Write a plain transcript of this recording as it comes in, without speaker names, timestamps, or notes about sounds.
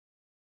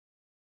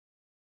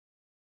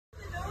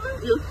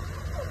Yeah.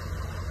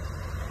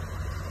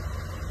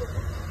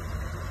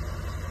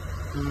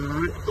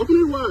 Alright, open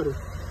it wider.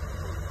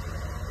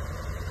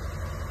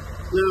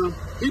 Now,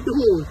 hit the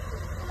horn.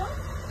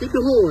 Hit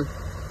the horn.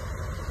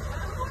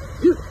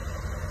 Yeah.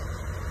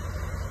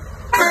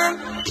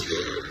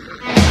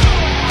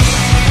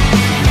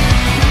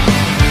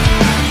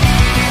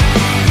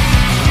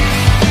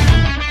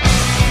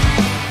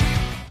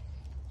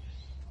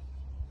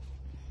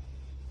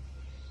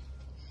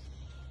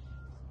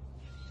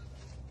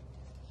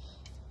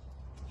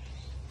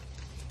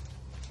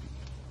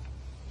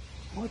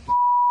 What the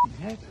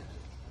heck?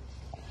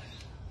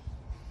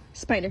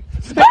 Spider.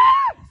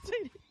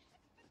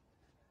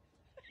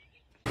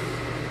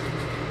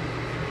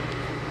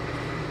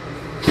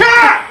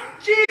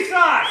 Jesus!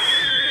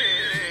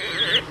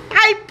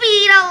 I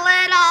peed a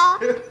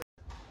little.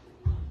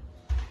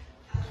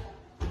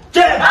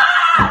 Dead!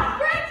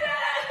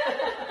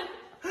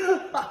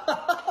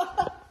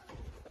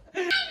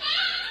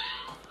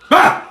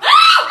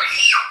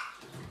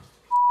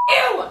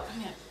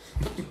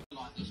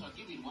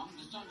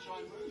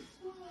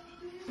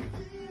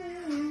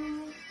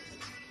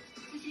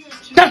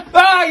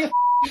 Ah, you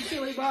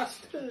silly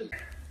bastard!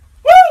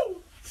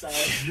 Woo! Sorry.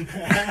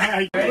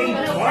 Ready?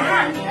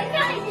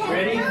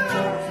 Ready?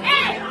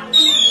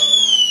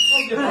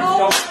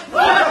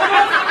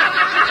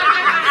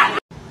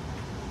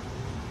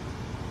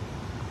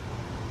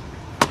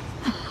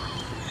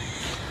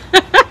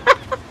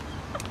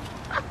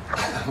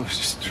 I was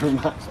just doing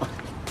my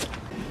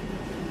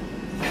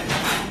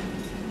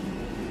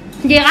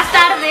Llegas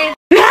tarde.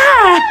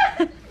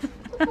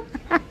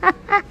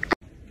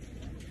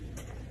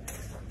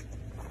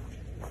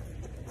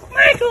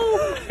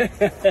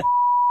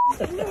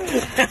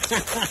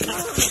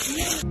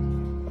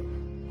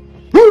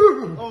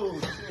 Oh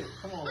shit,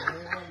 come on, man.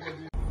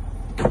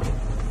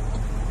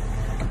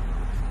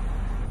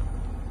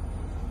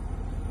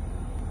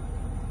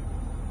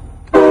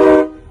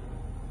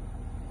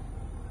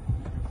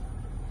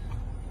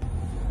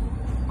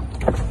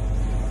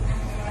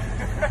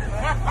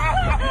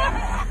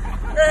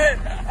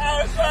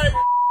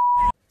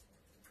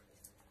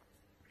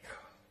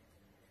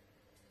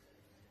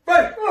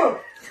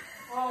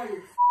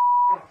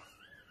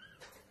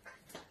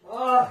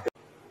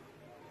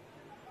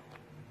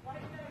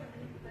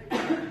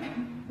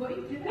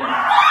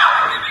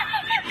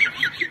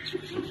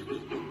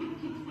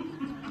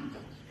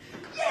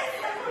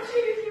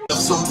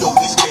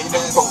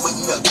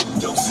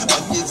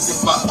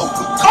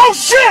 Oh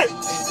shit!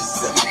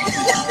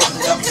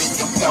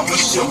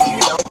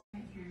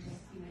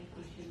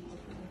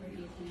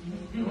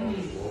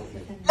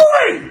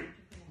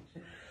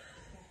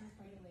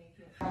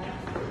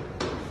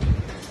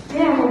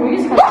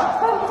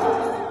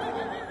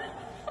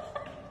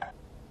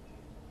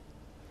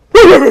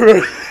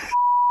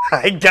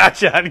 I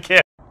gotcha on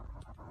camera.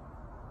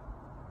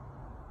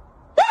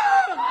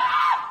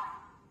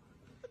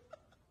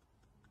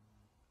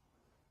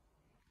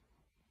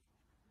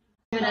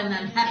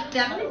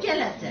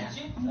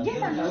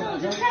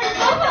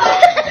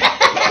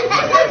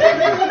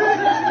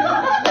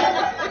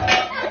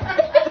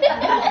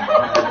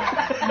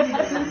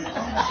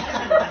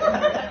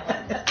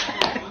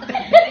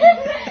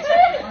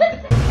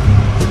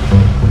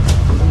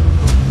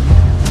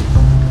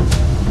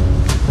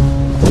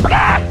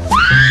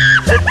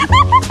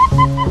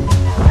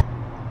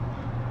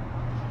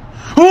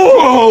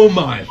 Oh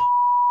my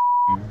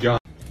God.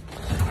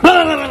 Oh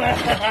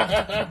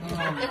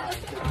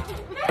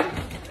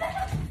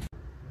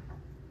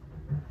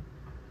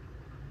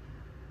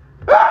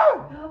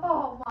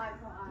my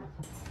God.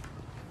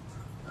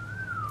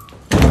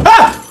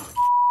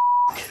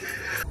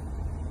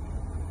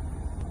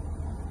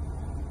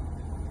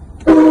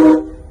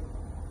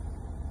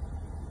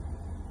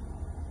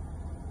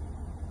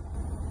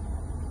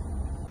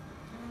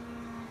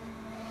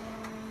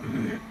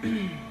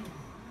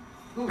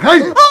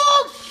 Hey!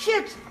 Oh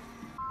shit!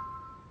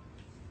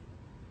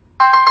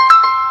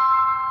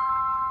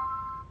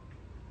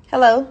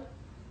 Hello.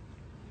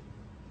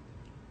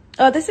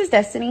 Oh, this is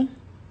Destiny.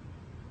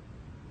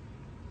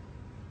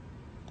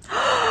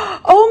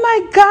 Oh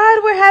my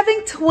God, we're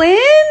having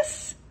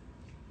twins?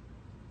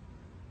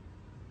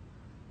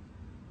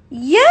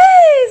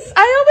 Yes,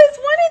 I always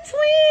wanted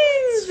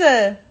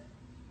twins.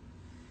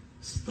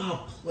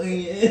 Stop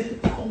playing.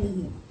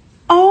 Oh.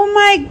 Oh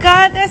my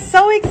God, that's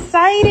so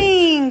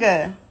exciting.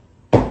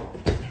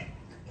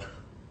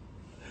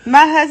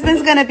 My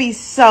husband's gonna be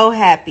so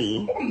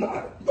happy. I'm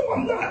not. No,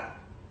 I'm not.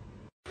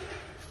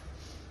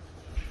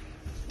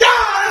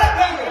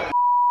 God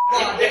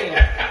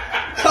damn.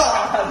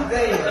 God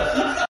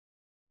damn.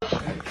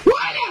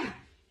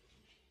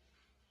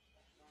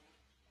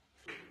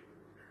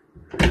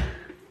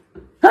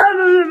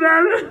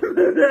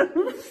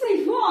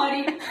 Sei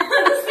fuori.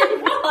 Sei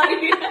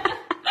fuori.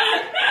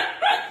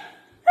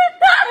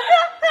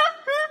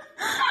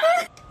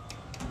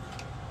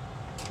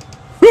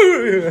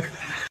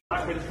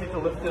 We just need to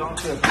lift it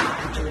onto the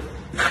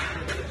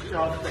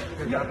shelf.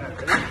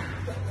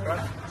 One,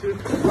 two.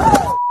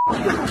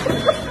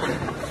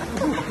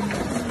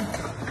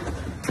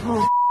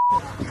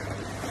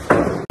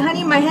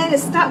 hand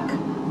is stuck.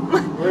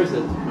 Where is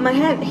it? My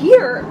hand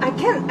here. I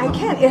can't.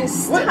 It's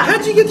stuck. What?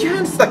 How'd you get your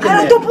hand stuck in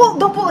I there? don't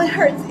pull. It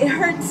hurts. It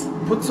hurts.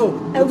 Put soap.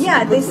 Oh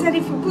yeah, they said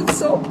if you put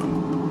soap.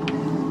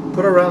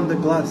 Put around the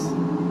glass.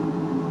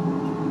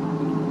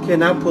 Okay,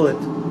 now pull it.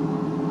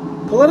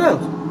 Pull it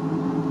out.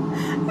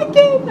 I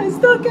can't. I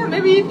still can't.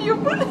 Maybe if you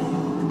put it.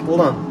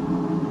 Hold on.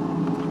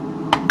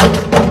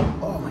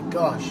 Oh my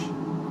gosh.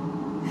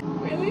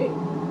 Really?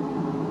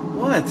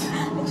 What?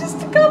 I just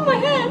took out my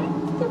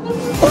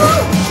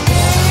hand.